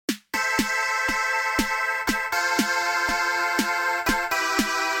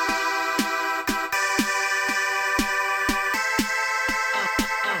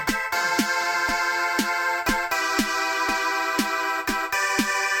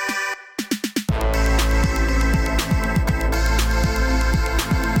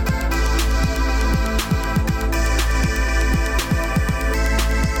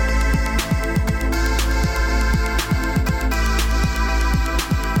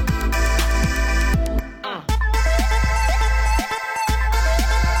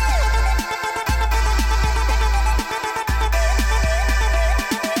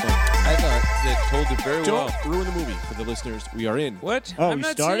listeners. We are in. What? Oh, I'm we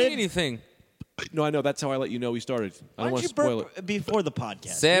not started? saying anything. No, I know. That's how I let you know we started. I don't want to spoil it. Before the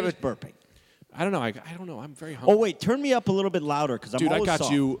podcast? Sabbath. You're just burping. I don't know. I don't know. I'm very hungry. Oh, wait. Turn me up a little bit louder because I'm Dude, I always got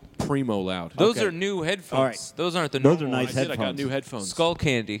soft. you primo loud. Those Okay. are new headphones. All right. Those aren't the Those normal are nice ones. I did. I got headphones. new headphones. Skull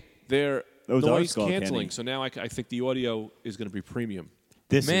candy. They're Those are noise skull canceling, candy. so now I think the audio is going to be premium.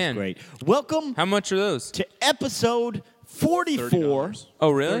 This Man. is great. Welcome How much are those? to episode 44. $30.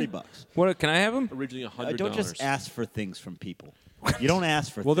 Oh, really? $30. What? Can I have them? Originally $100. Don't just ask for things from people. You don't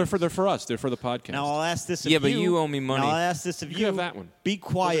ask for Well, things. they're for us. They're for the podcast. Now, I'll ask this of Yeah, you. but you owe me money. Now, I'll ask this of You you. have that one. Be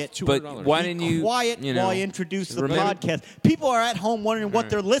quiet. $200. But why didn't you? Be quiet you know, while I introduce the remember- podcast. People are at home wondering what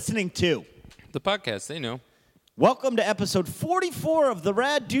they're listening to. The podcast, they know. Welcome to episode 44 of the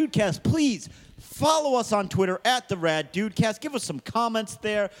Rad Dudecast. Please follow us on Twitter at the Rad Dudecast. Give us some comments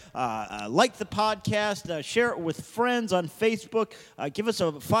there. Like the podcast. Share it with friends on Facebook. Give us a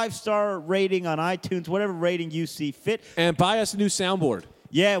 5-star rating on iTunes, whatever rating you see fit. And buy us a new soundboard.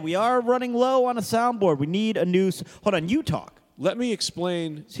 Yeah, we are running low on a soundboard. We need a new... Hold on, you talk. Let me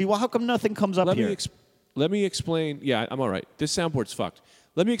explain. See, well, how come nothing comes up here? Let me explain. Yeah, I'm all right. This soundboard's fucked.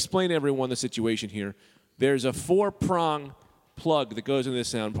 Let me explain to everyone the situation here. There's a 4-prong plug that goes into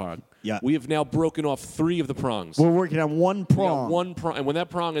this soundboard. Yeah. We have now broken off 3 of the prongs. We're working on one We got prong. one prong, and when that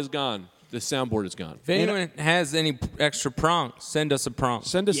prong is gone, the soundboard is gone. If anyone has any extra prongs, send us a prong.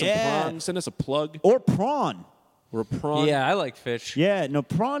 Send us Yeah. a prong. Send us a plug Or prawn. or a prawn. Yeah, I like fish. Yeah, no,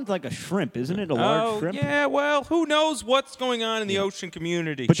 prawn's like a shrimp, isn't it? A large shrimp? yeah. Well, who knows what's going on in the ocean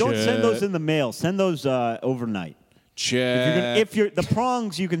community? But don't send those in the mail. Send those overnight. Check. If you're the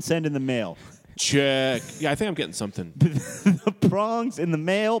prongs, you can send in the mail. Check. Yeah, I think I'm getting something. The prongs in the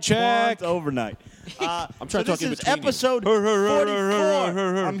mail. Check. Prawns overnight. I'm trying to talk this in is between you. episode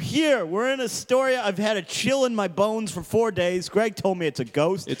 44. I'm here. We're in Astoria. I've had a chill in my bones for 4 days. Greg told me it's a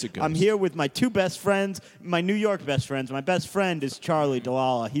ghost. It's a ghost. I'm here with my 2 best friends, my New York best friends. My best friend is Charlie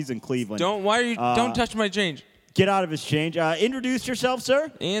Dalala. He's in Cleveland. Don't touch my change. Get out of his change. Introduce yourself, sir.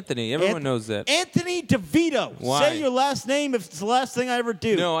 Anthony, everyone knows that. Anthony DeVito. Why? Say your last name if it's the last thing I ever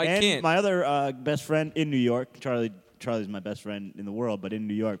do. No, I and can't. My other best friend in New York, Charlie's my best friend in the world, but in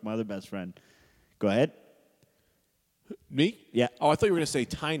New York, my other best friend. Go ahead. Me? Yeah. Oh, I thought you were going to say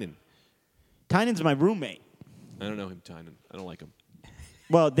Tynan. Tynan's my roommate. I don't know him, Tynan. I don't like him.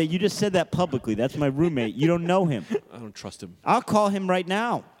 Well, you just said that publicly. That's my roommate. You don't know him. I don't trust him. I'll call him right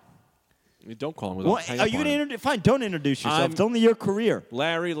now. I mean, don't call him without Well, are you going to Fine, don't introduce yourself. I'm- It's only your career.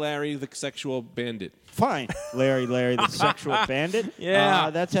 Larry, the sexual bandit. Fine, Larry, the sexual bandit. Yeah.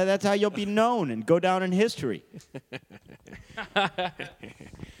 That's how you'll be known and go down in history.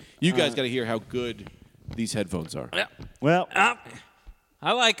 You guys got to hear how good these headphones are. Yeah. Well,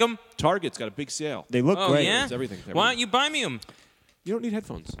 I like them. Target's got a big sale. they look Oh, great. yeah? It's everything. Why don't you buy me them? You don't need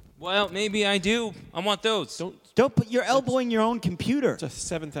headphones. Well, maybe I do. I want those. Don't put your elbowing your own computer. It's a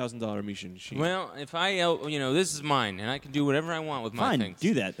 $7,000 machine. Well, if this is mine, and I can do whatever I want with my Fine, things.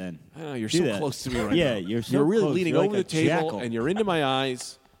 do that then. Oh, you're Do so that. close to me right Yeah, now. you're so really close. leaning You're over like the a table, jackal. and you're into my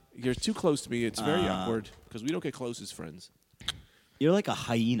eyes. You're too close to me. It's very awkward because we don't get close as friends. You're like a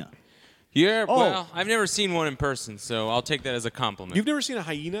hyena. Well, I've never seen one in person, so I'll take that as a compliment. You've never seen a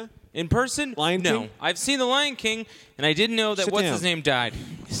hyena? In person? Lion no. King? I've seen The Lion King, and I didn't know that Sit what's down. his name died.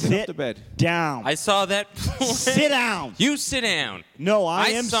 Sit to bed. down. I saw that play. Sit down. You sit down. No, I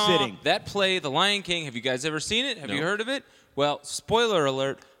am saw sitting. that play, The Lion King. Have you guys ever seen it? Have No. you heard of it? Well, spoiler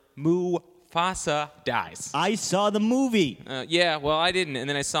alert, Mufasa dies. I saw the movie. Yeah, well, I didn't. And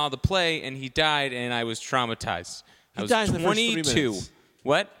then I saw the play, and he died, and I was traumatized. I was dies in the first 3 22. minutes.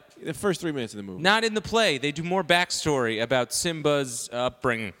 What? The first 3 minutes of the movie. Not in the play. They do more backstory about Simba's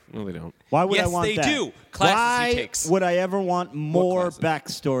upbringing. No, they don't. Why would Yes, I want they that? do. Classes Why he takes. would I ever want more classes?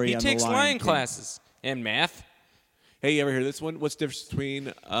 backstory He on takes the Lion lion King? classes and math. Hey, you ever hear this one? What's the difference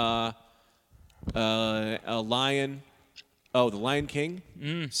between a lion, the Lion King,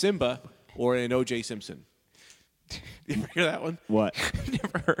 Simba, or an O.J. Simpson? You ever hear that one? What?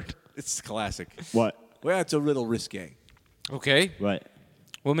 Never heard. It's classic. What? Well, it's a little risque. Okay. What?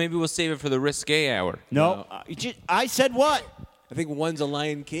 Well, maybe we'll save it for the risque hour. No. I said what? I think one's a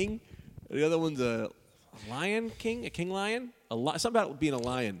Lion King, the other one's a Lion King, a king lion. Something about being a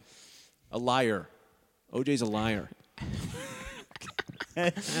lion, a liar. OJ's a liar.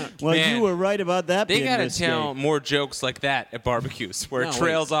 Well, Man. you were right about that. They being got to risque. tell more jokes like that at barbecues where No, it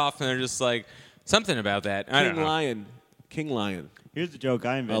trails off and they're just like, something about that. I don't King know. lion, king lion. Here's the joke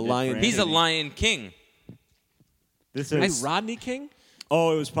I invented. lion. for He's a Anthony. Lion King. This Maybe is. Rodney King.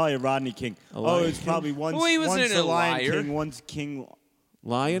 Oh, it was probably a Rodney King. Lion It was King? probably one's. Well, he wasn't one's a the Lion liar. King, one's King.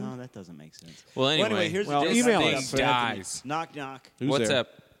 Lion. No, that doesn't make sense. Well, anyway, here's well, the this email thing us. for Anthony. dies. Knock knock. Who's What's there? up?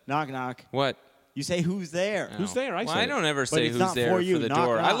 Knock knock. What? You say who's there. Who's there? I Well, said I it. don't ever say it's who's not there for you. the Knock,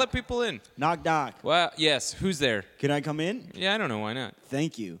 door. I knock. let people in. Knock, knock. Well, yes. Who's there? Can I come in? Yeah, I don't know. Why not?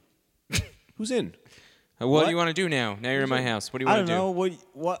 Thank you. Who's in? What do you want to do now? Now you're in my house. What do you I want don't to do? know.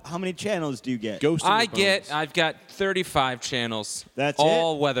 What? How many channels do you get? Ghost. in the bones. I've got 35 channels. That's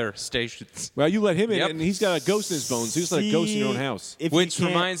all weather stations. Well, you let him in, Yep. and he's got a ghost in his bones. He's not a ghost in your own house. If you Which can't-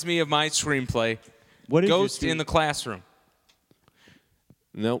 reminds me of my screenplay, what is your Ghost in the Classroom.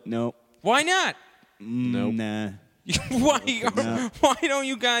 Nope. No. Why not? Nope. Nah. Why don't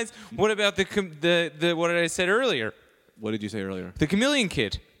you guys? What about the what did I said earlier? What did you say earlier? The Chameleon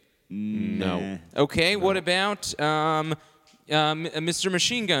Kid. No. Okay. What about Mr.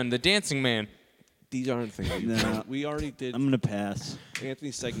 Machine Gun, the Dancing Man? These aren't things. No. We already did I'm gonna pass.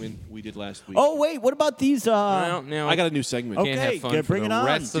 Anthony's segment we did last week. Oh wait, what about these? Well, now I got a new segment. Okay. can't have fun good, for bring the it on.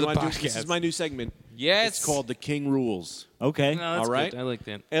 rest Do of you the wanna do- podcast. this is my new segment. Yes. It's called The King Rules. Okay. No, that's All right. good. I like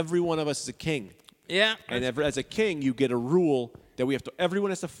that. Every one of us is a king. Yeah. And as a king, you get a rule that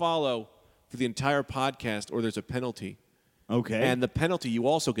everyone has to follow for the entire podcast, or there's a penalty. Okay. And the penalty you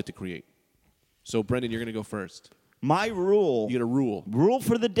also get to create. So, Brendan, you're going to go first. my rule. You get a rule. Rule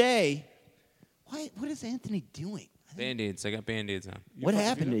for the day. What is Anthony doing? Band-Aids. I got Band-Aids on. What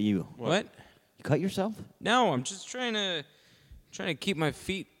happened to you? What? You cut yourself? No, I'm just trying to keep my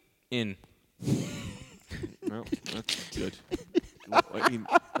feet in. Well, that's good. I mean,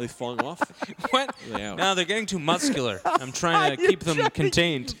 are they falling off? What? They out. No, they're getting too muscular. I'm trying to keep them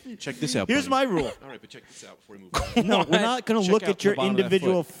contained. Check this out. Here's my buddy. rule. All right, but check this out before we move on. No, we're not going to Check look out at the your bottom of that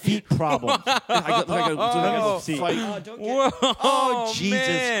individual feet problems. I got See. fight. Whoa, Oh, Jesus,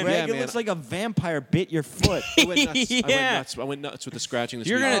 man. Greg. Yeah, it man. looks like a vampire bit your foot. I went nuts. Yeah. I went nuts with the scratching this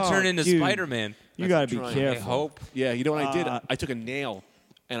You're week. going to turn Oh, into dude. Spider-Man. You got to be trying. I careful. hope. Yeah, you know what I did? I took a nail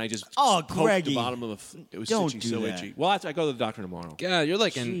and I just Oh, poked Greggy. the bottom of it was Don't itchy, do so that. itchy. Well, I go to the doctor tomorrow. God, you're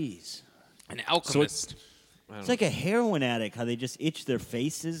like Jeez. an alchemist. It's like a heroin addict, how they just itch their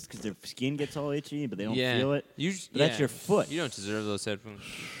faces because their skin gets all itchy, but they don't yeah. feel it. You, But that's your foot. You don't deserve those headphones.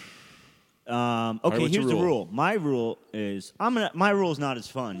 Okay, what's your here's the rule? rule. My rule is my rule is not as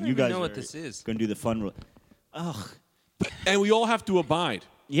fun. You even guys know what are this is. Gonna do the fun rule. Ugh. And we all have to abide.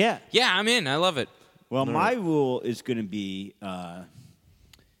 Yeah. Yeah, I'm in. I love it. Well, my rule is gonna be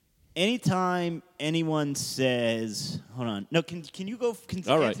anytime anyone says, hold on. No, can you go? Can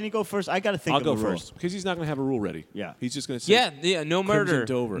All right. Anthony go first? I got to think I'll of go a rule. first because he's not going to have a rule ready. Yeah. He's just going to say Yeah, no Crimson murder.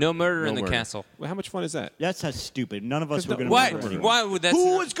 Dover. No murder in No the murder. castle. Well, how much fun is that? That's how stupid. None of us were no- going to Why? murder anyone. Why would that?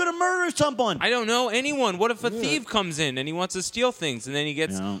 Who was going to murder someone? I don't know anyone. What if a thief comes in and he wants to steal things and then he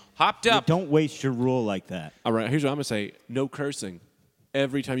gets No. hopped You up? don't waste your rule like that. All right, here's what I'm going to say. No cursing.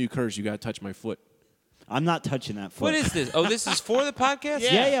 Every time you curse, you got to touch my foot. I'm not touching that foot. What is this? Oh, this is for the podcast?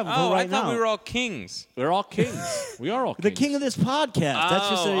 Yeah, for Oh, I right thought now. we were all kings. We're all kings. We are all kings. The king of this podcast. That's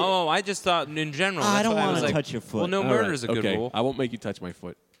just a. I just thought in general. I That's don't why wanna was like, touch your foot. Well, no All murder right, is a good okay. rule. I won't make you touch my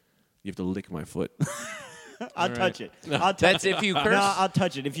foot. You have to lick my foot. I'll touch it. I'll touch That's it. if you No, curse. I'll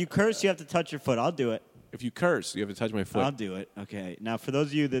touch it. If you curse, you have to touch your foot. I'll do it. If you curse, you have to touch my foot. I'll do it. Okay. Now, for those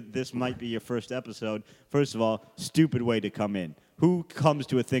of you that this might be your first episode, first of all, stupid way to come in. Who comes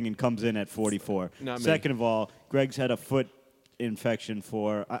to a thing and comes in at 44? Not me. Second of all, Greg's had a foot infection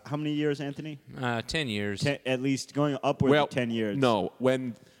for how many years, Anthony? 10 years. At least going upwards of 10 years. No,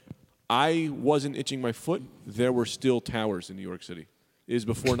 when I wasn't itching my foot, there were still towers in New York City. It was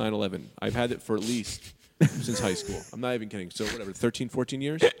before 9/11. I've had it for at least since high school. I'm not even kidding. So whatever, 13, 14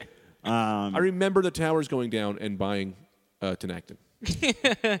 years? I remember the towers going down and buying Tenactin.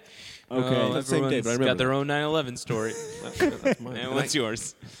 Okay. That same day, but I remember got their own 9/11 story. That's mine. And what's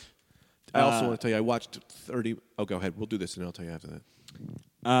yours? I also want to tell you, I watched 30. Oh, go ahead. We'll do this, and I'll tell you after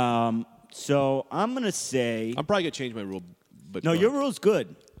that. So I'm going to say. I'm probably going to change my rule. But No, your rule's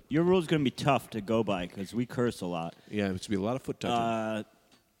good. Your rule's going to be tough to go by because we curse a lot. Yeah, it's going to be a lot of foot touching.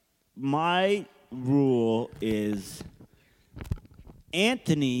 My rule is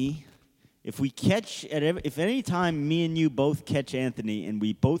Anthony. If we catch if any time me and you both catch Anthony and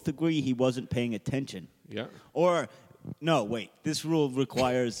we both agree he wasn't paying attention, Yeah. or no, wait, this rule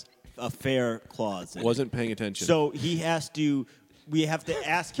requires a fair clause. in it. Wasn't paying attention. So he has to. We have to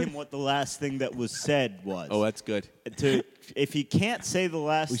ask him what the last thing that was said was. Oh, that's good. If he can't say the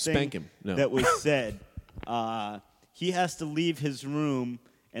last We thing spank him. No. that was said, he has to leave his room,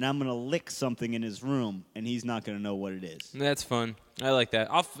 and I'm gonna lick something in his room, and he's not gonna know what it is. That's fun. I like that.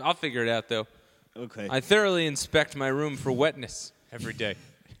 I'll figure it out, though. Okay. I thoroughly inspect my room for wetness every day.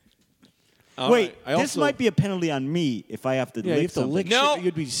 All Wait, right. I this also- might be a penalty on me if I have to Yeah, lick you have to something. lick No. shit.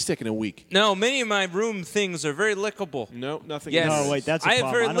 You'd be sick in a week. No, many of my room things are very lickable. No, nothing. Yes. No, wait, that's a I have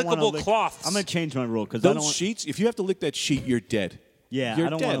problem. very I don't wanna lickable lick- cloths. I'm gonna change my rule because I don't Those want. sheets, if you have to lick that sheet, you're dead. Yeah, You're I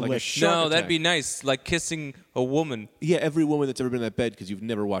don't dead, want to like a lick. shark No, that'd attack. be nice, like kissing a woman. Yeah, every woman that's ever been in that bed because you've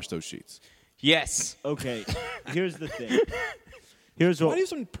never washed those sheets. Yes. Okay, here's the thing. Here's Why what. do you have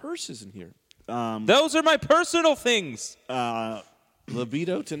so many purses in here? Those are my personal things.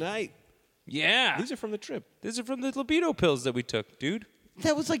 Libido tonight. Yeah. These are from the trip. These are from the libido pills that we took, dude.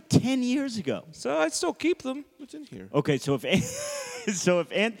 That was like 10 years ago. So I still keep them. What's in here? Okay, so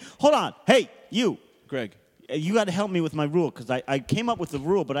hold on. Hey, you. Greg. You got to help me with my rule because I came up with the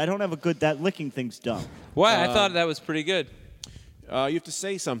rule, but I don't have a good. That licking thing's dumb. Why? I thought that was pretty good. You have to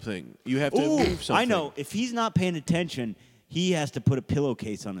say something. You have to Ooh, move something. I know. If he's not paying attention, he has to put a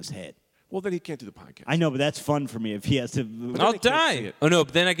pillowcase on his head. Well, then he can't do the podcast. I know, but that's fun for me if he has to. I'll they can't see die. it. Oh no,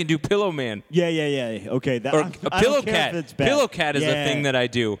 but then I can do Pillow Man. Yeah. Okay. That, Or I a don't pillow care cat. if it's bad. Pillow cat is a Yeah. thing that I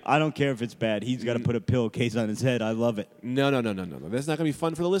do. I don't care if it's bad. He's got to put a pillowcase on his head. I love it. No. That's not going to be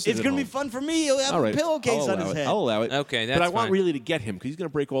fun for the listeners. It's at going to be home. fun for me. He'll have All right. a pillowcase I'll on allow his it. head. I'll allow it. Okay, But that's I want fine. really to get him because he's going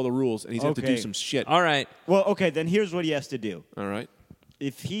to break all the rules and he's going to have to do Okay. some shit. All right. Well, okay. Then here's what he has to do. All right.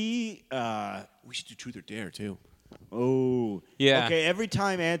 If he. We should do truth or dare too. Oh. Yeah. Okay. Every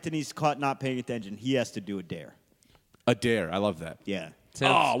time Anthony's caught not paying attention, he has to do a dare. A dare. I love that. Yeah.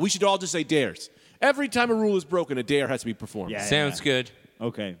 Oh, we should all just say dares. Every time a rule is broken, a dare has to be performed. Yeah. Sounds good.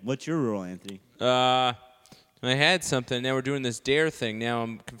 Okay. What's your rule, Anthony? I had something. Now we're doing this dare thing. Now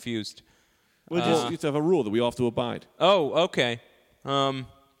I'm confused. We'll just you have to have a rule that we all have to abide. Oh, okay.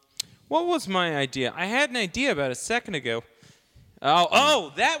 What was my idea? I had an idea about a second ago.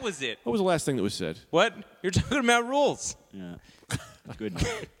 Oh, that was it. What was the last thing that was said? What? You're talking about rules. Yeah. Good.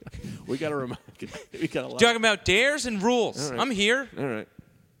 We got to remind. We got a lot. Talking about dares and rules. All right. I'm here. All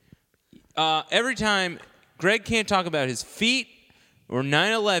right. Every time Greg can't talk about his feet or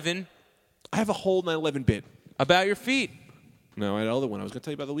 9/11, I have a whole 9/11 bit. about your feet. No, I had another one. I was going to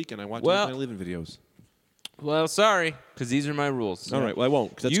tell you about the weekend. I watched Well- 9/11 videos. Well, sorry, because these are my rules. All right. Well, I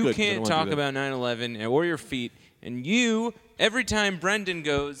won't. 'Cause that's You good, 'cause I don't can't wanna talk do that. about 9/11 or your feet, and you every time Brendan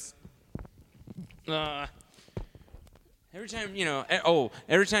goes, every time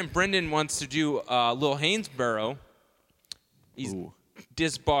every time Brendan wants to do Lil Hainsborough, he's Ooh.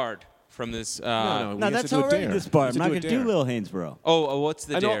 disbarred from this. No, No, we have that's to do a already dare. this part. We I'm have not to going to a do dare. Lil Hainsborough. Oh, what's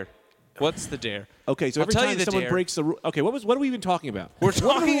the I don't- dare? What's the dare? Okay, so I'll every tell time you the someone dare. breaks the rule. Okay, what are we even talking about? We're What are the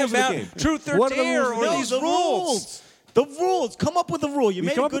talking rules of the about game? truth or What are the dare rules of or the these game? rules. The rules. Come up with a rule. You You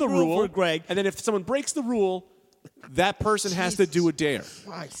made come a up with good a rule rule, for Greg. and then if someone breaks the rule, that person has to do a dare.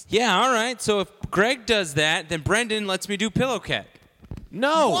 Yeah, all right. So if Greg does that, then Brendan lets me do Pillow Cat.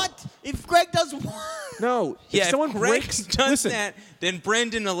 No. What? If Greg does what? No. Yeah, If someone if Greg breaks, does listen. that, then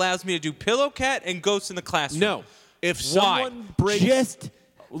Brendan allows me to do Pillow Cat and Ghost in the Classroom. No. If Why? someone breaks, Just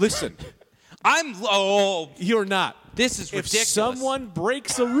listen. You're not. This is If ridiculous. someone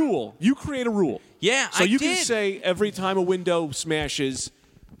breaks a rule, you create a rule. Yeah, So I you did. can say every time a window smashes,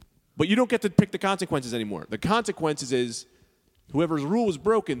 but you don't get to pick the consequences anymore. The consequences is whoever's rule is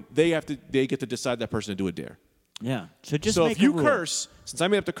broken, they get to decide that person to do a dare. yeah. So just So make if you a rule. curse, since I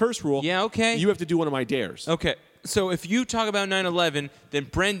made up the curse rule, Yeah, okay. you have to do one of my dares. Okay, so if you talk about 9/11, then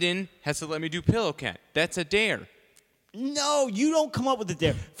Brendan has to let me do Pillow Cat. That's a dare. No, you don't come up with a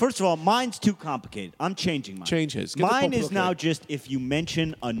dare. First of all, mine's too complicated. I'm changing mine. Change his. Get the Mine purple is now card. just if you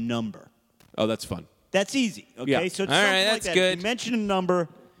mention a number. Oh, that's fun. That's easy. Okay, Yeah. so it's All right, something like that's that. good. If you mention a number,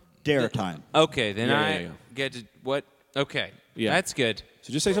 dare time. Okay, then Yeah, I yeah. get to what? Okay, Yeah. that's good.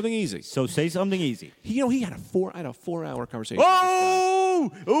 So just say something easy. So say something easy. He had a 4-hour conversation.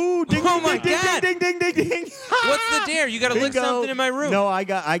 Oh! Ooh! Ding! Oh ding, my ding, God. Ding! Ding! Ding! Ding! Ding! What's the dare? You got to lick Bingo. something in my room. No, I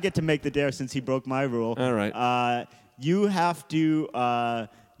get to make the dare since he broke my rule. All right. You have to.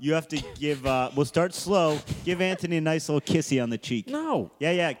 You have to give. We'll start slow. Give Anthony a nice little kissy on the cheek. No.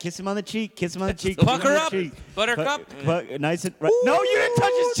 Yeah. Kiss him on the cheek. Kiss him on the cheek. kiss him Pucker on the up, cheek. Buttercup. Nice and right. No, you didn't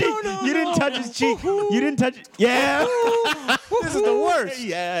touch his cheek. no, you didn't no. touch his cheek. You didn't touch. Yeah. This is the worst.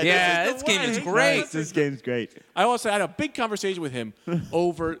 Yeah. Yeah, this this game is the great. Nice, this game's great. I also had a big conversation with him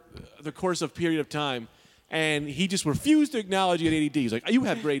over the course of period of time, and he just refused to acknowledge he had ADD. He's like, "You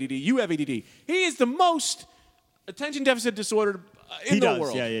have ADD. You have ADD." He is the most attention deficit disorder in He the does.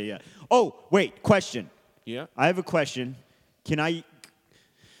 world. Yeah. Oh, wait. Question. Yeah. I have a question. Can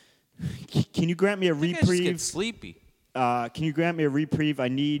you grant me a I just get reprieve? sleepy. Can you grant me a reprieve? I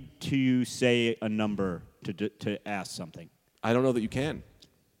need to say a number to ask something. I don't know that you can.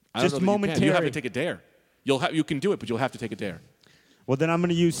 I Just don't know that You can. You have to momentary. take a dare. You can do it, but you'll have to take a dare. Well, then I'm going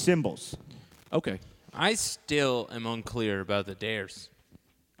to use symbols. Okay. I still am unclear about the dares.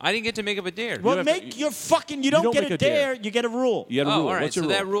 I didn't get to make up a dare. Well, have make to- your fucking. You don't don't get make a a dare. dare. You get a rule. You got a rule. all right. What's your So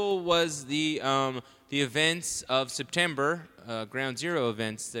rule? that rule was the events of September, Ground Zero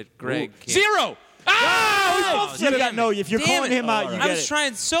events that Greg. Ooh. Zero. Oh, You got no. If you're Damn calling it. him out, you I get was it.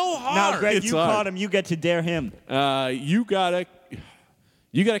 trying so hard. Now, Greg, It's you hard. caught him. You get to dare him.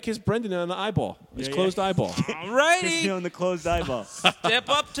 You gotta kiss Brendan on the eyeball. His closed eyeball. Alrighty. You on the closed eyeball. Step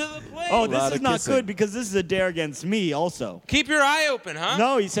up to the plate. Oh, lot this is of not kissing. good because this is a dare against me also. Keep your eye open, huh?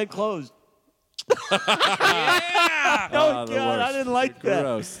 No, he said closed. Yeah. Oh, the God, I worst. didn't like that.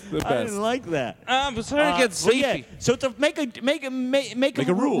 Gross. The I best. didn't like that. I'm starting to get But sleepy. yeah, so to make a rule Make a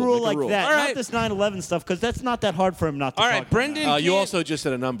like rule. that, All not right. this 9/11 stuff, because that's not that hard for him not to. All talk right, about. Brendan. You can't- also just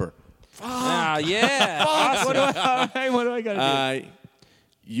said a number. yeah. Awesome. What do I gotta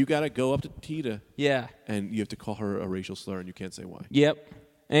You gotta go up to Tita Yeah. and you have to call her a racial slur and you can't say why. Yep.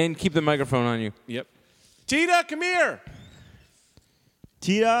 And keep the microphone on you. Yep. Tita, come here. do?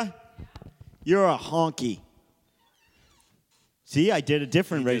 Tita, you're a honky. See, I did a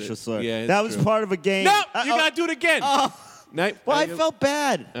different did racial it. slur. Yeah, it's that was true. part of a game. No, you gotta do it again. Oh, Night. well, I felt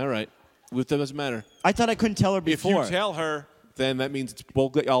bad. All right. It doesn't matter. I thought I couldn't tell her If before. you tell her, then that means it's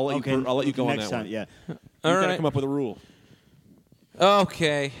both. I'll let you go on next that time. one. Yeah. You All gotta right. come up with a rule.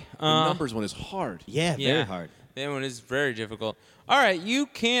 Okay. The numbers one is hard. Yeah, Yeah. very hard. That one is very difficult. All right, you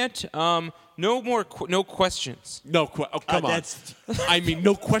can't. No questions. No, come on. that's- I mean,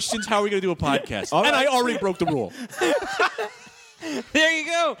 no questions. How are we gonna do a podcast? All and right. I already broke the rule. There you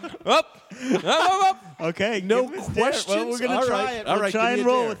go. Up. Okay. No give us dare. Well, questions? we're gonna All try right. it. All We'll right, try give and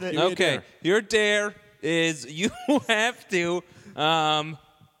me a roll dare. with it. Give me a Okay. dare. Your dare is you have to.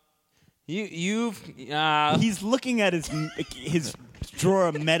 You've. He's looking at his drawer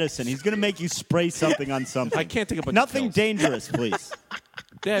of medicine. He's gonna make you spray something on something. I can't take a bunch of Nothing pills. dangerous, please.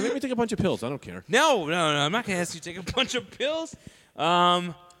 Dad, make me take a bunch of pills. I don't care. No. I'm not gonna ask you to take a bunch of pills.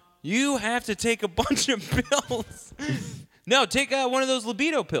 You have to take a bunch of pills. No, take one of those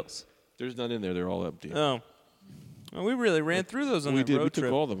libido pills. There's none in there. They're all empty. Oh. Well, we really ran through those on we that did. road We trip.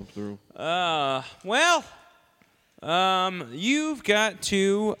 took all of them through. You've got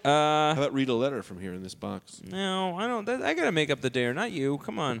to. How about read a letter from here in this box? No, I don't. I gotta make up the dare, not you.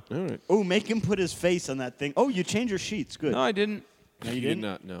 Come on. All right. Oh, make him put his face on that thing. Oh, you changed your sheets. Good. No, I didn't. No, you You did didn't?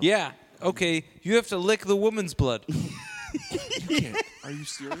 not know. Yeah. Okay. You have to lick the woman's blood. Are you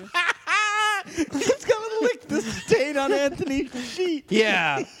serious? He's gonna lick the stain on Anthony's sheet.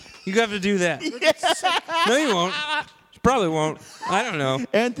 Yeah. You have to do that. No, you won't. You probably won't. I don't know.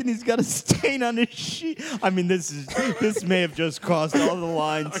 Anthony's got a stain on his sheet. I mean, this may have just crossed all the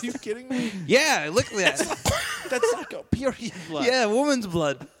lines. Are you kidding me? Yeah, lick that. That's like a period blood. Yeah, woman's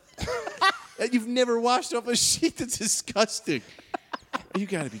blood. And you've never washed off a sheet. That's disgusting. You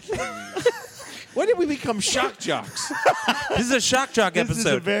gotta be kidding me. When did we become shock jocks? This is a shock jock This is a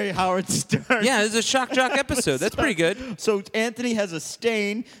episode. very Howard Stern. Yeah, this is a shock jock episode. That's pretty good. So Anthony has a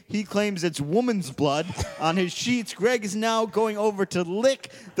stain. He claims it's woman's blood on his sheets. Greg is now going over to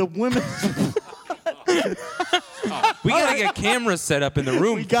lick the women's blood. We gotta get cameras set up in the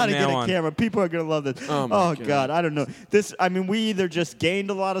room. We got to from get now a on. camera. People are going to love this. Oh, my God. God. I don't know. I mean, we either just gained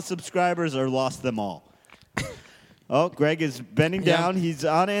a lot of subscribers or lost them all. Oh, Greg is bending Yeah. down. He's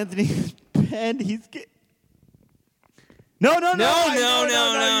on Anthony's pen. No. No.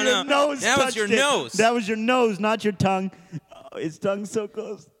 Your nose That was touched your it. nose. That was your nose, not your tongue. Oh, his tongue's so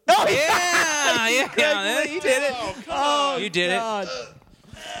close. Oh, Yeah, you did it. Oh, You did it. God.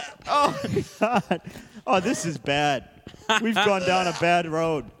 Oh, God. Oh, this is bad. We've gone down a bad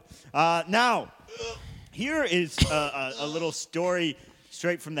road. Now, here is a little story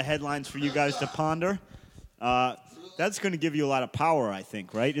straight from the headlines for you guys to ponder. That's going to give you a lot of power, I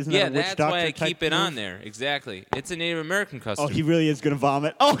think, right? Isn't Yeah, that a witch that's doctor why I type keep it move? on there. Exactly. It's a Native American custom. Oh, he really is going to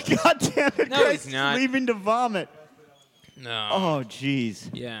vomit. Oh, God damn it. No, Greg's he's not. leaving to vomit. No. Oh, jeez.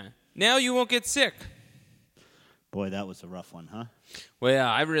 Yeah. Now you won't get sick. Boy, that was a rough one, huh? Well,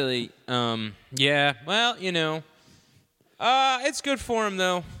 I really, yeah. Well, it's good for him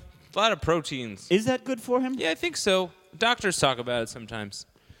though. A lot of proteins. Is that good for him? Yeah, I think so. Doctors talk about it sometimes.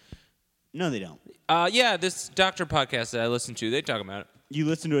 No, they don't. Yeah, this doctor podcast that I listen to, they talk about it. You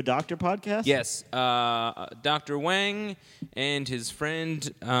listen to a doctor podcast? Yes, Dr. Wang and his friend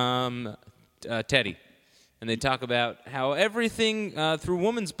Teddy, and they talk about how everything through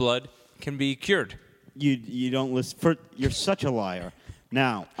woman's blood can be cured. You don't listen. You're such a liar.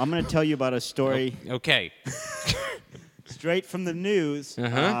 Now, I'm going to tell you about a story Okay, straight from the news.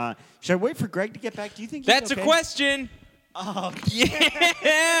 Uh-huh. Should I wait for Greg to get back? Do you think he's that's okay? a question. Oh,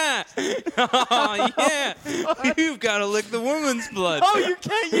 Yeah, oh yeah. You've got to lick the woman's blood. oh, you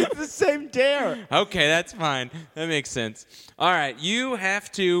can't use the same dare. Okay, that's fine. That makes sense. All right, you have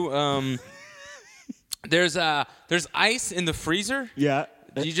to. There's ice in the freezer. Yeah.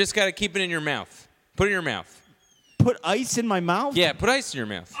 You just got to keep it in your mouth. Put it in your mouth. Put ice in my mouth? Yeah, put ice in your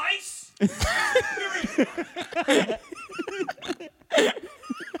mouth. Ice?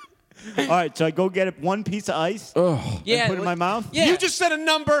 All right, so I go get one piece of ice and put it in my mouth? Yeah. You just said a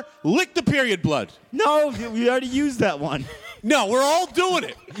number. Lick the period blood. No, we already used that one. No, we're all doing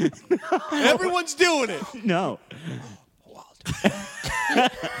it. Everyone's doing it. No.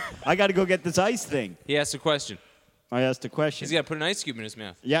 I got to go get this ice thing. He asked a question. I asked a question. He's got to put an ice cube in his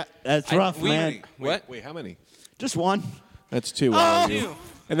mouth. Yeah, that's rough, we- man. What? Wait, how many? Just one. That's two. Oh. Two.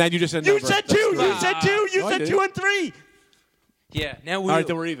 And then you just said You number. said two. You said two. You No, I said didn't. 2 and 3. Yeah. Now we. All right,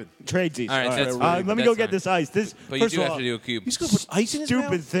 then we're even. Tradesies. All right, that's let me that's go get fine. this ice. This, But you first do of have all, to do a cube. He's gonna put ice in his stupid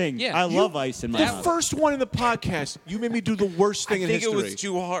mouth. thing. Yeah. I love ice in my The mouth. first one in the podcast, you made me do the worst thing I in think history. it was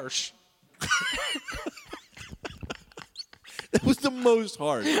too harsh. That was the most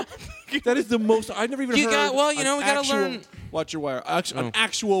hard. That is the most. I've never even You heard. got- well, you know, we gotta actual- learn- Watch your wire. On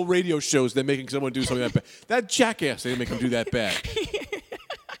actual radio shows, they're making someone do something that bad. That jackass, they didn't make him do that bad.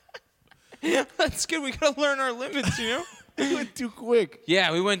 That's good. We got to learn our limits, you know. He went too quick.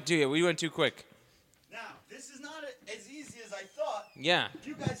 Yeah, we went too quick. Now, this is not as easy as I thought. Yeah.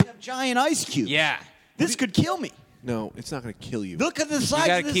 You guys have giant ice cubes. Yeah. This could kill me. No, it's not going to kill you. Look at the size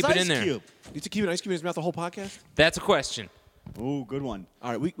gotta of this keep it ice in there. cube. You need to keep an ice cube in his mouth the whole podcast. That's a question. Oh, good one.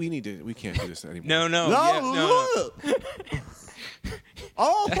 All right, we need to. We can't do this anymore. No. Yeah, no.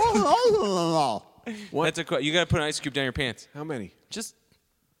 Oh, That's a you got to put an ice cube down your pants. How many? Just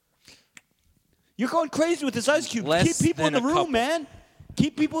You're going crazy with this ice cube. Less Keep people in than the a room, couple. man.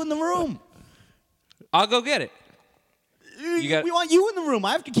 Keep people in the room. I'll go get it. got- We want you in the room.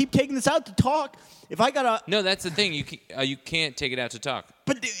 I have to keep taking this out to talk. If I gotta, No, that's the thing. You can't take it out to talk.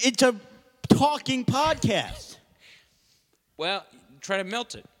 but it's a talking podcast. Well, try to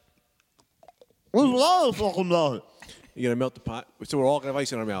melt it. You're gonna melt the pot, so we're all gonna have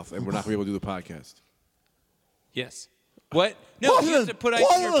ice in our mouth, and we're not gonna be able to do the podcast. Yes. What? No, you have to put ice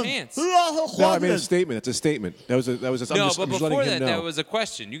in your pants. No, I made a statement. That's a statement. That was. I'm No, just, but I'm just letting before him that, know. that was a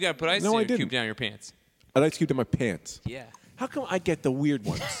question. You got to put ice No, I in your didn't. cube down your pants. An ice cube in my pants. Yeah. How come I get the weird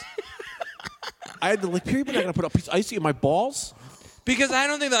ones? I had the period, but I gotta put a piece of ice in my balls. Because I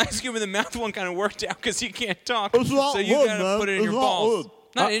don't think the ice cube in the mouth one kind of worked out because you can't talk. It's not so you wood, got to man. put it in It's your not balls. wood.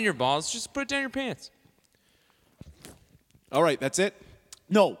 Not in your balls. Just put it down your pants. All right, that's it.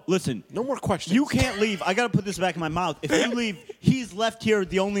 No, listen. No more questions. You can't leave. I gotta put this back in my mouth. If you leave, he's left here,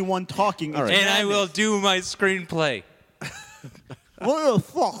 the only one talking. All right. And I will do my screenplay. What the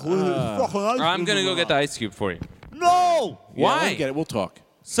fuck? Or I'm going to go get the ice cube for you. No. Yeah, Why? I get it. We'll talk.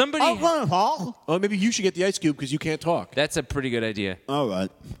 Somebody. I'm gonna talk. Oh, maybe you should get the ice cube because you can't talk. That's a pretty good idea. All right.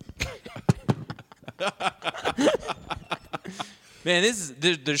 Man, this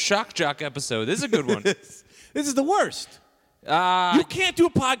is the Shock Jock episode. This is a good one. This is the worst. You can't do a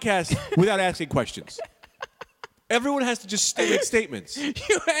podcast without asking questions. Everyone has to just make statements. You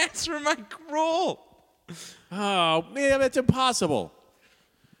asked for my role. Oh man, that's impossible.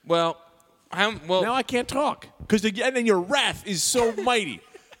 Well, Now I can't talk because and then your wrath is so mighty.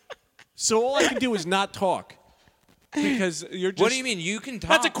 So all I can do is not talk because you're just. what do you mean? You can talk.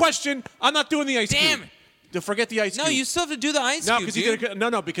 That's a question. I'm not doing the ice cube. Damn it. To forget the ice No, cube. you still have to do the ice No, cube. because he did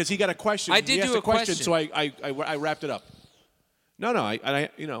no, because he got a question. I He did asked do a a question, question. so I wrapped it up. No, I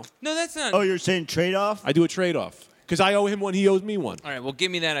No, that's not. Oh, you're saying trade off? I do a trade off because I owe him one, he owes me one. All right, well,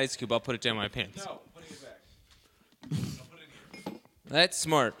 give me that ice cube. I'll put it down my pants. No, putting it back. That's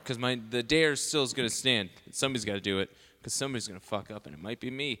smart because the dare still is going to stand. Somebody's got to do it because somebody's going to fuck up, and it might be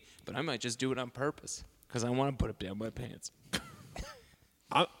me. But I might just do it on purpose because I want to put it down my pants.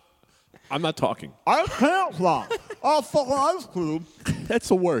 I'm not talking. I can't talk. Oh, fucking ice cube. That's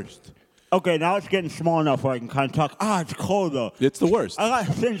the worst. Okay, now it's getting small enough where I can kind of talk. It's cold though. It's the worst. I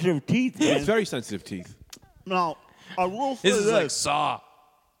got sensitive teeth, man. It's very sensitive teeth. Now, I will say This is this. like Saw.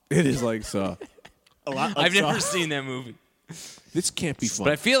 It is like so. I've never seen that movie, This can't be fun.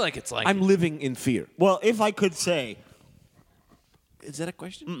 but I feel like it's like. I'm living in fear. Well, if I could say, Is that a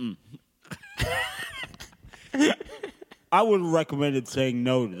question? I would have recommended saying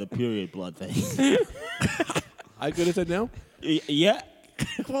no to the period blood thing. I could have said no. Yeah.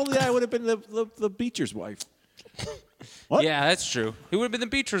 Well, yeah, I would have been the Beecher's wife. What? Yeah, that's true. He would have been the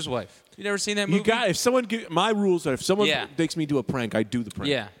Beecher's wife. You never seen that movie? You got if someone my rules are if someone Yeah. makes me do a prank, I do the prank.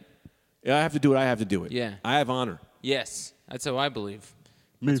 Yeah. Yeah, I have to do it. I have to do it. Yeah. I have honor. Yes, that's how I believe.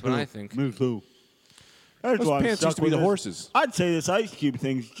 Me That's what too. I think. Me too. That's Those why I'm pants stuck used to be with the this. horses. I'd say this ice cube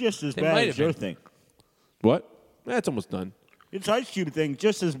thing's just as They bad might as have your been. thing. What? That's almost done. It's ice cube thing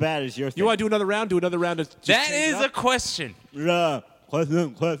just as bad as your thing. You want to do another round? Do another round. That is a question. Yeah.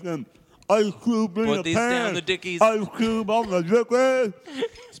 Question. Ice cube in Put the these pants. down the dickies. Ice cube on the dickies.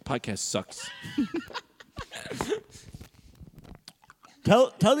 This podcast sucks.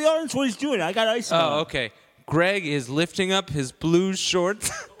 Tell the audience what he's doing. I got ice. Oh, okay. Greg is lifting up his blue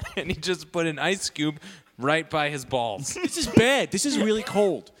shorts, and he just put an ice cube right by his balls. This is bad. This is really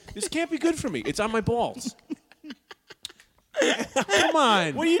cold. This can't be good for me. It's on my balls. Come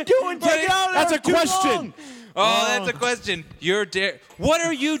on. What are you doing? Take it out. That's a Too question. long. Oh, that's a question. You're dare. What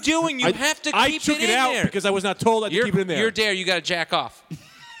are you doing? You have to keep I took it in out there. because I was not told I had to keep it in there. You're dare. You got to jack off.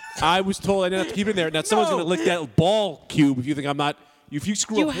 I was told I didn't have to keep it in there. Now someone's going to lick that ball cube if you think I'm not. If you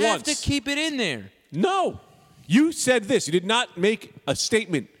screw You up have once. to keep it in there. No. You said this. You did not make a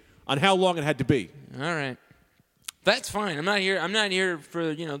statement on how long it had to be. All right. That's fine. I'm not here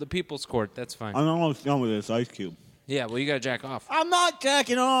for the people's court. That's fine. I'm almost done with this ice cube. Yeah. Well, you got to jack off. I'm not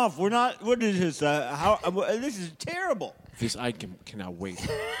jacking off. We're not. What is this? This is terrible. This I cannot wait.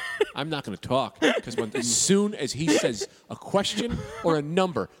 I'm not going to talk because as soon as he says a question or a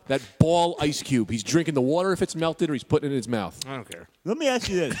number, that ball ice cube, he's drinking the water if it's melted or he's putting it in his mouth. I don't care. Let me ask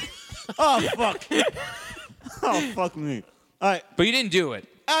you this. Oh fuck. Oh fuck me. All right. But you didn't do it.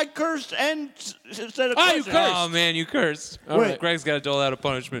 I cursed and said a Ah, you question. cursed. Oh man, you cursed. All right. Greg's got to dole out a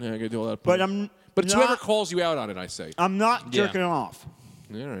punishment. Yeah, I got to do all that. But I'm. But it's not, whoever calls you out on it, I say. I'm not Yeah. jerking off.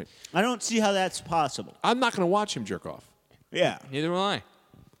 All right. I don't see how that's possible. I'm not going to watch him jerk off. Yeah. Neither will I.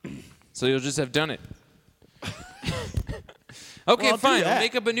 So you'll just have done it. Okay, Well, I'll do fine. that. We'll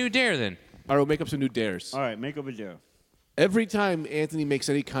make up a new dare then. All right, we'll make up some new dares. All right. Make up a dare. Every time Anthony makes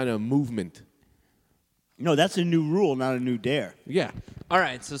any kind of movement, No, that's a new rule, not a new dare. yeah. All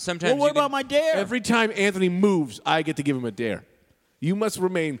right. So sometimes. Well, what you can- about my dare? Every time Anthony moves, I get to give him a dare. You must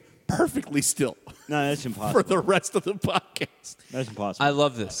remain perfectly still No, that's for impossible. the rest of the podcast. That's impossible. I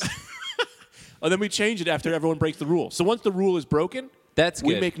love this. And then we change it after everyone breaks the rule. So once the rule is broken, That's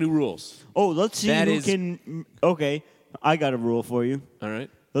we good. make new rules. Oh, let's see That who is- can. Okay, I got a rule for you. All right?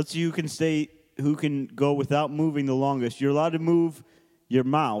 Let's see who can go without moving the longest. You're allowed to move your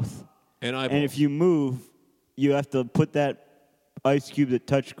mouth, And I. and if you move, you have to put that ice cube that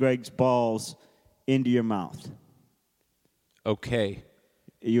touched Greg's balls into your mouth. Okay.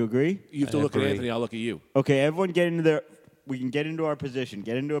 You agree? You have to I look at agree. Anthony, I'll look at you. Okay, everyone get into their. We can get into our position.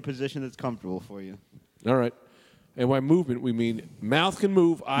 Get into a position that's comfortable for you. All right. And by movement, we mean mouth can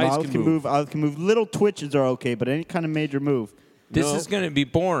move, eyes Mouth can move. Eyes can move. Little twitches are okay, but any kind of major move, This No. is going to be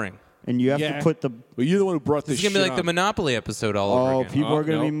boring. and you have Yeah. to put the. But you're the one who brought this This is going to be shit like the on. Monopoly episode all over Oh, again. people are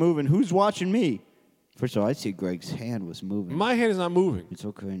going to no. be moving. Who's watching me? First of all, I see Greg's hand was moving. My hand is not moving. It's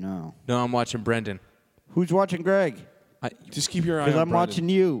okay now. No, I'm watching Brendan. Who's watching Greg? Just keep your eye on Because I'm Brendan. watching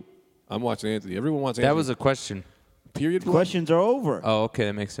you. I'm watching Anthony. Everyone wants Anthony. That was a question. period. blood? Questions are over. Oh, okay.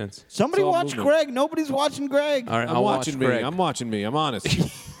 That makes sense. Somebody It's all watch movement. Greg. Nobody's watching Greg. All right. I'm I'll watching watch me. Greg. I'm watching me. I'm honest.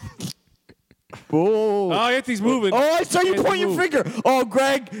 Oh. Oh, Anthony's moving. Oh, I saw you Anthony point your moved. finger. Oh,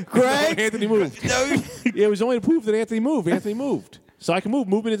 Greg. Greg. Anthony moved. Yeah, it was only to prove that Anthony moved. Anthony moved. So I can move.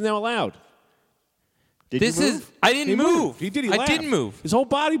 Movement is now allowed. Did This you is. move? I didn't He move. moved. He did. He I laughed. didn't move. His whole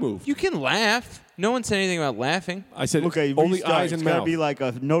body moved. You can laugh. No one said anything about laughing. I said Okay, only restart. eyes and It's got to mouth. be like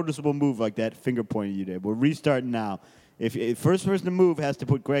a noticeable move like that finger pointing you did. We're restarting now. If first person to move has to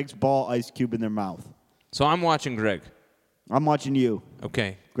put Greg's ball ice cube in their mouth. So I'm watching Greg. I'm watching you.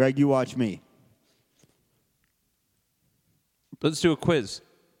 Okay. Greg, you watch me. Let's do a quiz.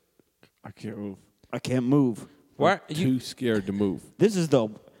 I can't move. I can't move. Why? I'm too scared to move. This is the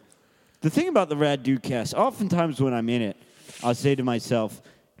thing about the Rad Dude Cast. Oftentimes when I'm in it, I'll say to myself,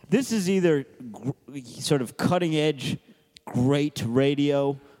 this is either sort of cutting edge, great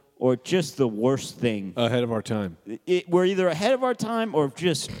radio, or just the worst thing. Ahead of our time. We're either ahead of our time or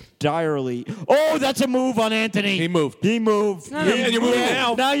just direly. Oh, that's a move on Anthony. He moved. He moved. No, He- and you're moving yeah,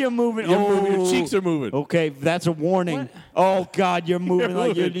 now. Now you're moving. You're oh. moving. Your cheeks are moving. Okay, that's a warning. What? Oh God, you're moving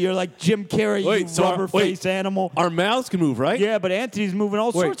like moving. you're like Jim Carrey, Wait, you so rubber wait. face animal. Our mouths can move, right? Yeah, but Anthony's moving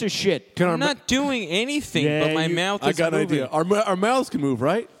all Wait. sorts of shit. Can our I'm not doing anything, Yeah, but my you- mouth I is got an moving. idea. Our mouths can move,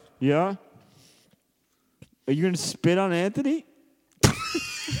 right? Yeah. Are you gonna spit on Anthony?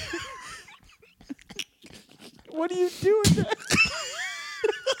 What are you doing?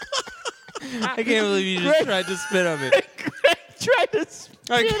 I can't believe you just tried to spit on me. Tried to spit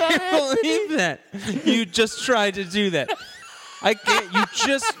I on can't Anthony. believe that. You just tried to do that. I can't. You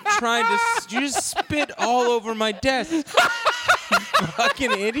just tried to. You just spit all over my desk. You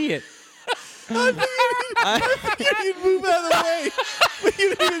fucking idiot. You didn't move out of the way. But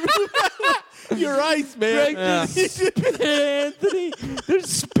you didn't even move out of the way. You're ice, man. Yeah. Spit at Anthony. There's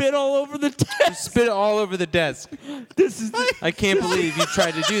spit all over the desk. Spit all over the desk. This is I can't believe you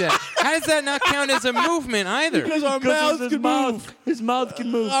tried to do that. How does that not count as a movement either? Because our because mouths his can mouth. move. His mouth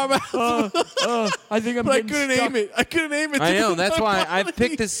can move. Our mouths I think I'm But I getting couldn't stuck. aim it. I couldn't aim it. I know. to That's my why I body.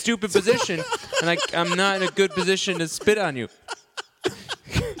 picked this stupid position, and I'm not in a good position to spit on you.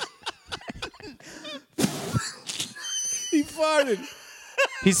 farted.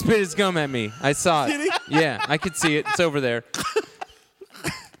 He spit his gum at me. I saw it. Did he? Yeah, I could see it. It's over there.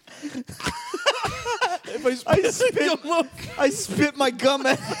 If I spit my gum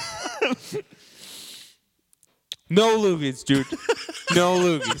at. No loogies, dude. No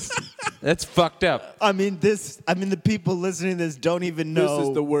loogies. That's fucked up. I mean, the people listening to this don't even know. This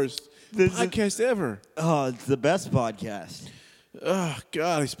is the worst This is- podcast ever. Oh, it's the best podcast. Oh,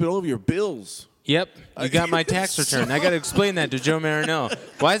 God, I spit all over your bills. Yep, you got my tax return. I got to explain that to Joe Marinello.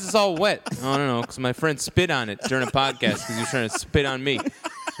 Why is this all wet? I don't know, because my friend spit on it during a podcast because he was trying to spit on me. And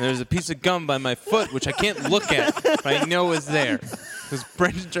there's a piece of gum by my foot, which I can't look at, but I know is there. Because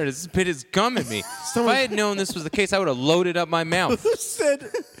Brendan tried to spit his gum at me. If I had known this was the case, I would have loaded up my mouth.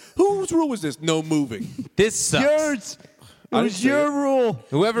 Whose rule was this? No moving. This sucks. Yours. It I was didn't say your it. rule.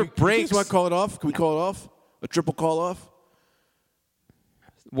 Whoever You breaks... want to call it off? Can we call it off? A triple call off?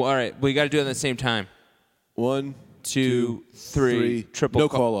 Well, all right, we got to do it at the same time. 1, 2, 3. Triple no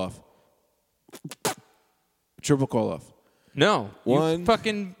call off. Triple call off. No. you 1,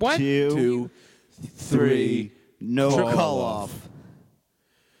 fucking what? 2, 3. no Triple call off. off.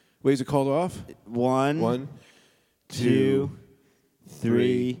 Wait, is it called off? 1, 1, 2,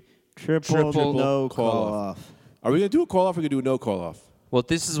 3. Triple no call off. Are we going to do a call off or are we going to do a no call off? Well,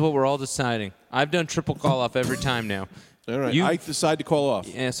 this is what we're all deciding. I've done triple call off every time now. All right. You I decide to call off.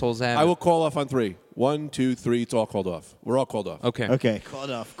 assholes have I it. will call off on 3. 1, 2, 3. It's all called off. We're all called off. Okay. Okay, called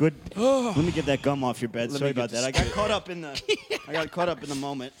off. Good. Let me get that gum off your bed. Sorry me get about that. I got caught up in the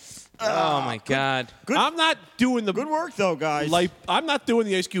moment. Oh my God. I'm not doing the Good work though, guys. I'm not doing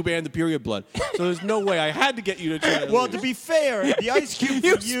the Ice Cube and the period blood. So there's no way. I had to get you to try. Well, to be fair, the Ice Cube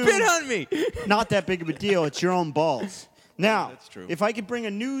You for you, spit on me. not that big of a deal. It's your own balls. Now, That's true. if I could bring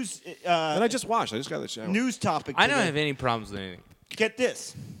a news and I just washed. I just got out of the shower. news topic, I don't today. have any problems with anything. Get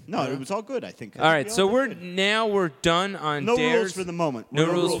this. No, it was all good. I think. All right, so we're done on no dares. rules for the moment. No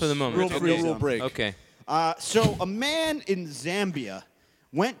rules for the moment. Rule Okay. free No rule zone. break. Okay. So a man in Zambia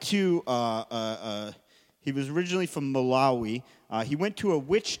went to. He was originally from Malawi. He went to a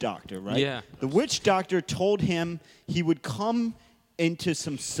witch doctor, right? Yeah. The witch doctor told him he would come into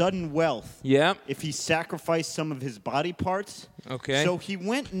some sudden wealth. Yep. If he sacrificed some of his body parts. Okay. So he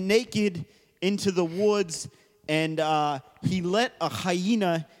went naked into the woods and he let a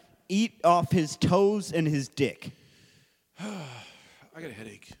hyena eat off his toes and his dick. I got a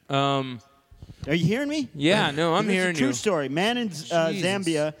headache. Are you hearing me? Yeah, no, I'm This is hearing a true you. story. Man in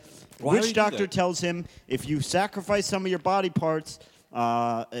Zambia, Why would witch he do doctor that? tells him if you sacrifice some of your body parts,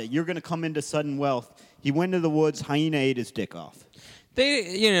 you're going to come into sudden wealth. He went into the woods, hyena ate his dick off. They,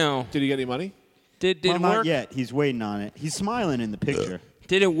 Did he get any money? did Well, it not work? yet. He's waiting on it. He's smiling in the picture.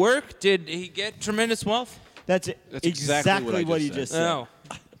 Did it work? Did he get tremendous wealth? That's it. That's exactly what I he just just said.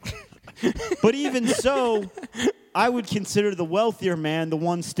 said. No. But even so, I would consider the wealthier man the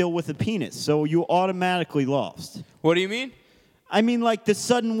one still with a penis. So you automatically lost. What do you mean? I mean, like the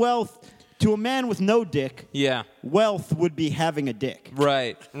sudden wealth to a man with no dick, Yeah. wealth would be having a dick.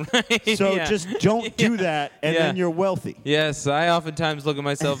 Right. Right. So yeah. just don't do that, and Yeah. then you're wealthy. Yes, I oftentimes look at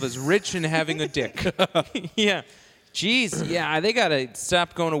myself as rich and having a dick. Yeah. Jeez. Yeah, they got to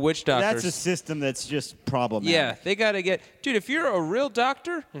stop going to witch doctors. That's a system that's just problematic. Yeah, they got to get... Dude, if you're a real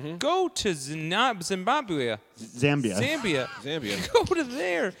doctor, go to Zimbabwe. Zambia. Zambia. Go to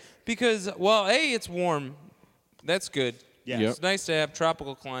there. Because, well, A, it's warm. That's good. Yeah. Yep. It's nice to have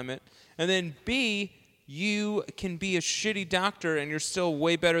tropical climate. And then B, you can be a shitty doctor and you're still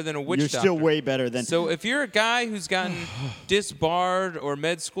way better than a witch You're doctor. still way better than. So if you're a guy who's gotten disbarred or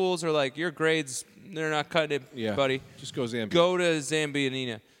med schools are like, your grades, they're not cutting it, Yeah. buddy. Just go Zambia. Go to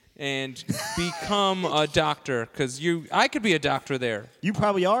Zambia and become a doctor because I could be a doctor there. you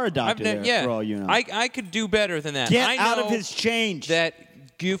probably are a doctor there, yeah, for all you know. I could do better than that. Get I out of know his change. that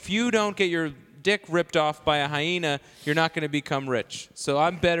if you don't get your dick ripped off by a hyena, you're not going to become rich. So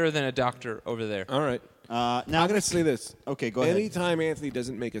I'm better than a doctor over there. All right. now, I'm going to say this. Okay, go ahead. Anytime Anthony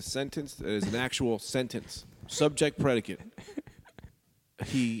doesn't make a sentence that is an actual sentence, subject, predicate,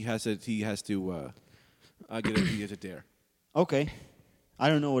 he has to he has a dare. Okay. I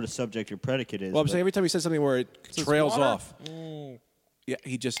don't know what a subject or predicate is. Well, I'm but saying every time he says something where it trails water? off. Yeah,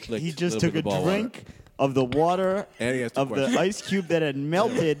 he just licked he just little took bit a of ball drink water. of the water And he asked a of the question. ice cube that had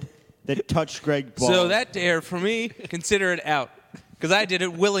melted that touched Greg's balls. So that dare for me, consider it out because I did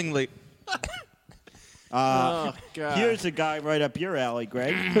it willingly. Oh, God. Here's a guy right up your alley,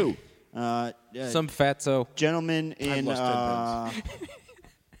 Greg. Who? Some fatso. Gentleman in lost 10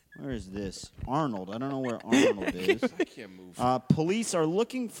 where is this? Arnold. I don't know where Arnold is. I can't move. Police are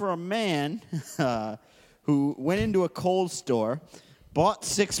looking for a man who went into a Kohl's store, bought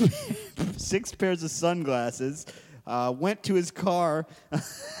six pairs of sunglasses, went to his car,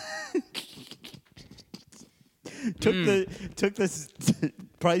 took the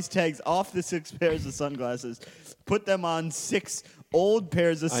price tags off the 6 pairs of sunglasses, put them on 6 old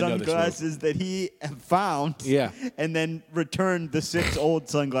pairs of I know this sunglasses that he found, Yeah. and then returned the 6 old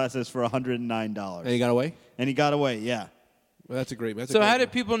sunglasses for $109. And he got away? And he got away, yeah. Well, that's a great. So how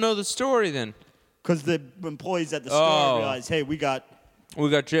did people know the story then? Because the employees at the store Oh. realized, hey, we got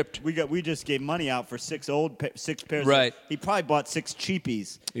gypped. we just gave money out for 6 pairs. Right. He probably bought 6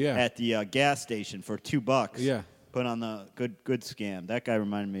 cheapies at the gas station for $2. Yeah. Put on the good scam. That guy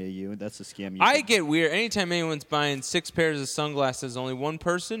reminded me of you. That's a scam. I get weird. Anytime anyone's buying 6 pairs of sunglasses, only one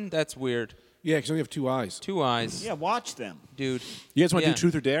person, that's weird. Yeah, because you only have 2 eyes. 2 eyes. Yeah, watch them. Dude. You guys want to Yeah. do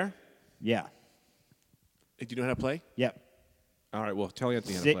Truth or Dare? Yeah. Do you know how to play? Yep. All right, well, tell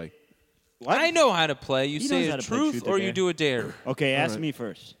Anthony how to Sick. play. What? I know how to play. You He say knows a how to play truth truth or or dare. you do a dare. Okay, ask right. me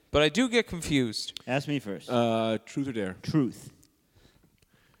first. But I do get confused. Ask me first. Truth or Dare? Truth.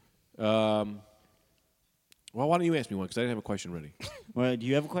 Well, why don't you ask me one? Because I didn't have a question ready. Well, do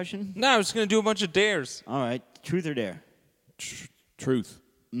you have a question? No, I was going to do a bunch of dares. All right. Truth or dare? Truth.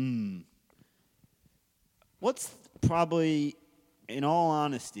 What's probably, in all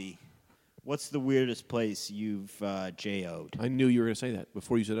honesty, what's the weirdest place you've J.O.'d? I knew you were going to say that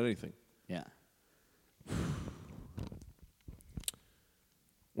before you said anything. Yeah.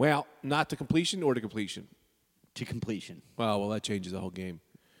 Well, not to completion or to completion? To completion. Well, that changes the whole game.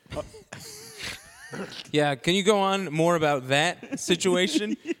 Yeah, can you go on more about that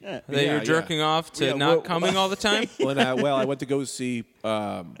situation? That Yeah, you're yeah. jerking off to Yeah, not well- coming all the time? I went to go see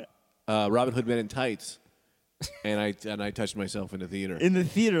Robin Hood Men in Tights, and I touched myself in the theater. In the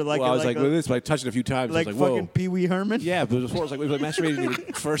theater, like well, I was like, a, with this, but I touched it a few times. like I was like, fucking whoa. Pee Wee Herman. Yeah, but before it was like masturbating when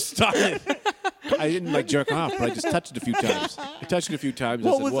it first started. I didn't like jerk off, but I just touched it a few times. I touched it a few times.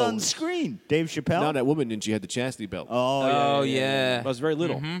 What I said, was whoa. on screen? Dave Chappelle. Now that woman, and she had the chastity belt. Oh, yeah. I was very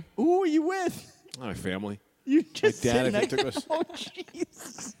little. Who were you with? My family. You just dad, sitting I think, there- took us- Oh,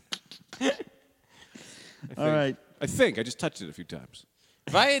 jeez. All right. I think I just touched it a few times.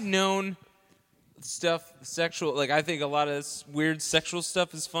 If I had known stuff sexual, like I think a lot of this weird sexual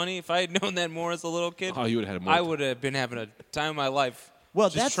stuff is funny. If I had known that more as a little kid, Oh, you would have had more. I would have been having a time of my life. Well,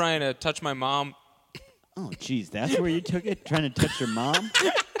 just that's- trying to touch my mom. Oh, jeez. That's where you took it? Trying to touch your mom?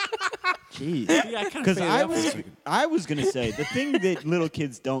 Jeez. I kinda Because faded out for a second. I was going to say, the thing that little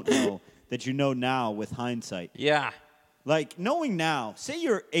kids don't know that you know now with hindsight, Yeah. like knowing now, say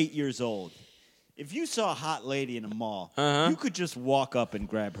you're 8 years old. If you saw a hot lady in a mall, you could just walk up and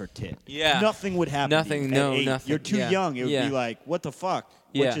grab her tit. Yeah. Nothing would happen. Nothing, To you no, at 8. nothing. You're too Yeah. young. It would Yeah. be like, what the fuck?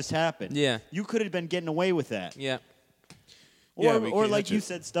 Yeah. What just happened? Yeah. You could have been getting away with that. Yeah. Yeah, Or, we or can't like touch you it.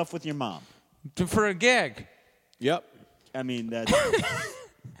 said, stuff with your mom. For a gag. Yep. I mean, that's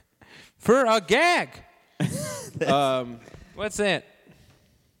For a gag. What's that?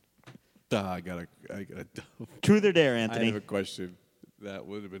 I got truth or dare, I Anthony. have a question. That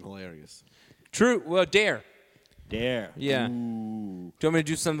would have been hilarious. True. Well, dare. Dare. Yeah. Do you want me to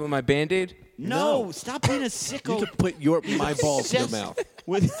do something with my Band-Aid? No, stop being a You sicko. need to put my balls in your Obsessed mouth.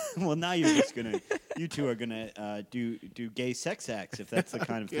 With, well, now you're just gonna. You two are gonna do gay sex acts if that's the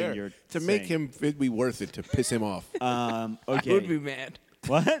kind of thing Yeah. you're To make saying. him, it'd be worth it to piss him off. Okay. I would be mad.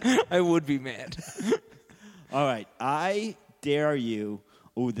 What? I would be mad. All right. I dare you.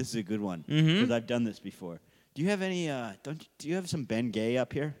 Oh, this is a good one because I've done this before. Do you have any? Do you have some Ben Gay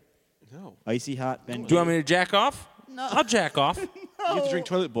up here? No. Icy hot Ben. Do you want me to jack off? No. I'll jack off. You have to drink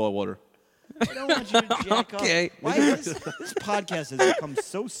toilet bowl water. I don't want you to jack Okay. off. Why is this podcast has become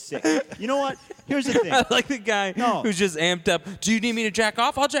so sick? You know what? Here's the thing. I like the guy No. who's just amped up. Do you need me to jack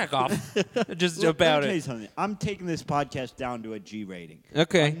off? I'll jack off. Just Look, about let me tell you it. something. I'm taking this podcast down to a G rating.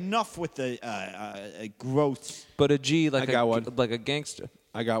 Okay. Enough with the gross. But a G like I got one. like a gangster.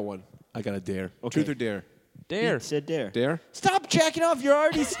 I got one. I got a dare. Okay. Truth or dare? Dare. He said dare. Dare? Stop jacking off. You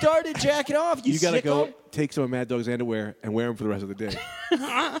already started jacking off. You gotta sicko. go take some of Mad Dog's underwear and wear them for the rest of the day.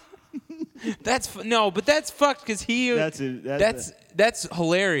 That's no, but that's fucked because he. That's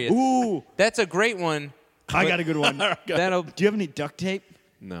hilarious. Ooh, That's a great one. I got a good one. That'll. Do you have any duct tape?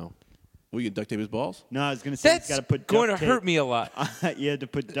 No. We can duct tape his balls? No, I was gonna say That's he's got to put going to duct hurt tape. me a lot. You had to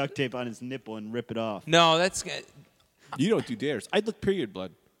put duct tape on his nipple and rip it off. No, that's. You don't do dares. I'd look period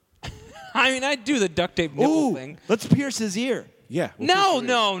blood. I mean, I do the duct tape nipple Ooh, thing. let's pierce his ear. Yeah. No,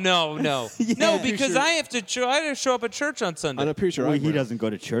 no. no. No, because I have to. I have to show up at church on Sunday. I'm pretty sure Well, I he doesn't go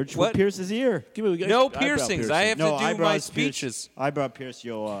to church. What? Pierce his ear. Give me No eyebrow piercings. I have No, to do my eyebrows speeches. Eyebrow pierce.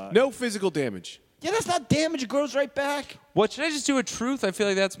 You'll. No physical damage. Yeah, that's not damage. It grows right back. What should I just do a truth? I feel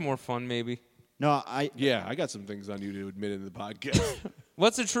like that's more fun, maybe. No, Yeah, I got some things on you to admit in the podcast.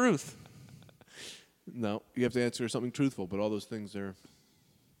 What's the truth? No, you have to answer something truthful, but all those things are.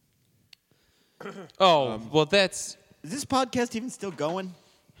 Oh, well, that's. Is this podcast even still going?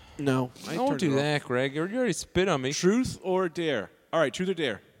 No, Don't do that, Greg. You already spit on me. Truth or dare? All right, truth or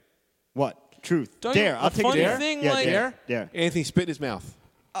dare? What? Truth. Don't Dare. you- I'll a take a funny dare. thing yeah, like- dare. Dare. Anthony spit in his mouth.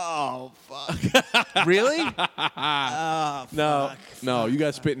 Oh, fuck. Really? No, you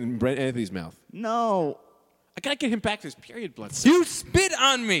got spit in Brent Anthony's mouth. No. I gotta get him back to his period blood. You spit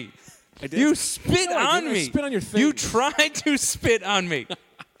on me. I did. You spit No, I on didn't. I me. spit on your You thing. tried to spit on me.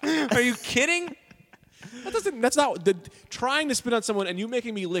 Are you kidding? That's not the trying to spit on someone and you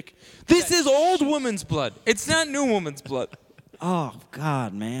making me lick. This is old woman's blood. It's not new woman's blood. Oh,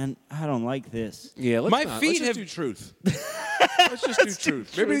 God, man. I don't like this. Yeah, let's My not. feet Let's just have- do truth. Let's just do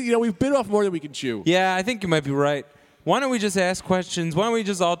truth. Maybe we've bit off more than we can chew. Yeah, I think you might be right. Why don't we just ask questions? Why don't we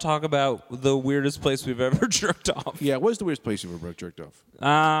just all talk about the weirdest place we've ever jerked off? Yeah, what's the weirdest place you've ever jerked off?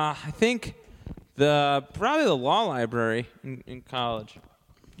 I think probably the law library in college.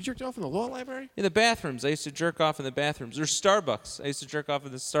 You jerked off in the law library? In the bathrooms. I used to jerk off in the bathrooms. Or Starbucks. I used to jerk off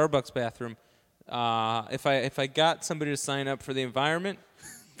in the Starbucks bathroom. If I got somebody to sign up for the environment,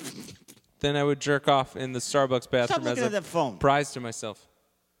 then I would jerk off in the Starbucks bathroom looking as at that phone. prize to myself.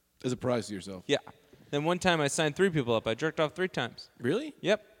 As a prize to yourself. Yeah. Then one time I signed 3 people up. I jerked off 3 times. Really?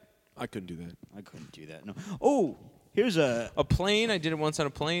 Yep. I couldn't do that. I couldn't do that. No. Oh, here's a. A plane. I did it once on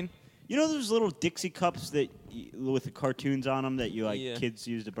a plane. You know those little Dixie cups that with the cartoons on them that Yeah. kids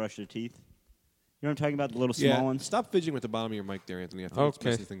use to brush their teeth? You know what I'm talking about? The little small ones? Stop fidgeting with the bottom of your mic there, Anthony. I think it's Okay.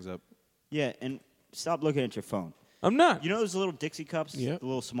 messing things up. Yeah, and stop looking at your phone. I'm not. You know those little Dixie cups? Yep. The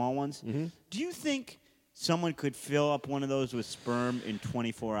little small ones? Mm-hmm. Do you think someone could fill up one of those with sperm in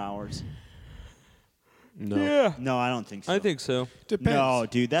 24 hours? No. Yeah. No, I don't think so. I think so. Depends. No,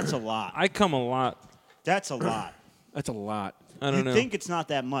 dude, that's a lot. I come a lot. That's a lot. That's a lot. I don't You know. think it's not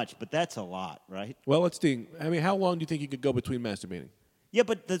that much, but that's a lot, right? Well, let's see. I mean, how long do you think you could go between masturbating? Yeah,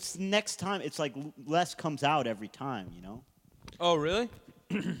 but this next time, it's like less comes out every time, you know? Oh, really?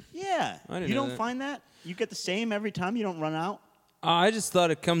 Yeah. I didn't You know don't that. find that? You get the same every time? You don't run out? I just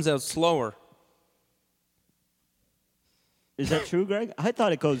thought it comes out slower. Is that true, Greg? I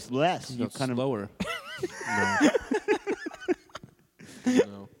thought it goes less. You It's kind of slower.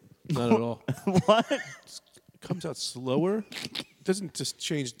 No, not at all. what? It comes out slower. It doesn't just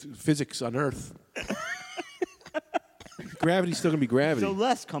change physics on Earth. Gravity's still gonna be gravity. So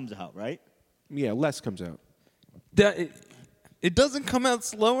less comes out, right? Yeah, less comes out. It doesn't come out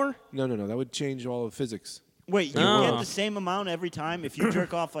slower? No, that would change all of physics. Wait, you Oh. get the same amount every time? If you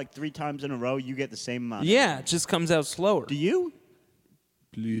jerk off like 3 times in a row, you get the same amount? Yeah, it just comes out slower. Do you?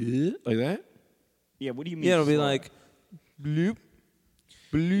 Like that? Yeah, what do you mean? Yeah, it'll be slower? like, bloop,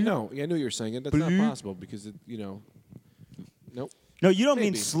 bloop. No, I knew you were saying it. That's not Bloop. possible because nope. No, you don't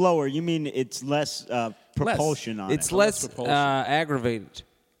mean Maybe. slower. You mean it's less propulsion on It's it. less propulsion. aggravated.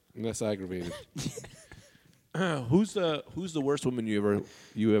 Less aggravated. Who's the worst woman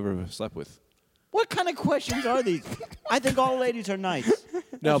you ever slept with? What kind of questions are these? I think all ladies are nice.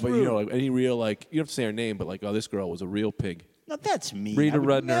 No, That's but rude. like any real you don't have to say her name, but like, oh, this girl was a real pig. No, that's me. Rita I would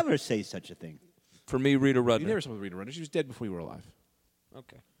Rudner. never say such a thing. For me, Rita You Rudner. never slept with Rita Rudner. She was dead before you were alive.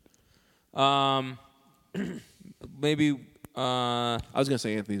 Okay. Maybe. I was gonna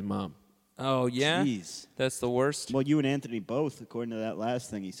say Anthony's mom. Oh yeah, Jeez. that's the worst. Well, you and Anthony both, according to that last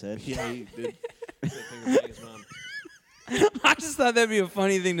thing he said. Yeah, he did. His mom. I just thought that'd be a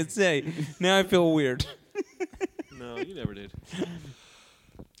funny thing to say. Now I feel weird. No, you never did.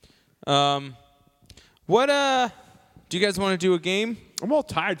 What do you guys want to do a game? I'm all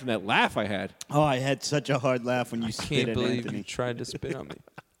tired from that laugh I had. Oh, I had such a hard laugh when you spit Can't at believe Anthony. you tried to spit on me.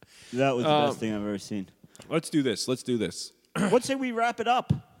 That was the best thing I've ever seen. Let's do this. What say we wrap it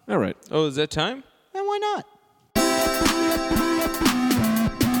up? All right. Oh, is that time? And why not?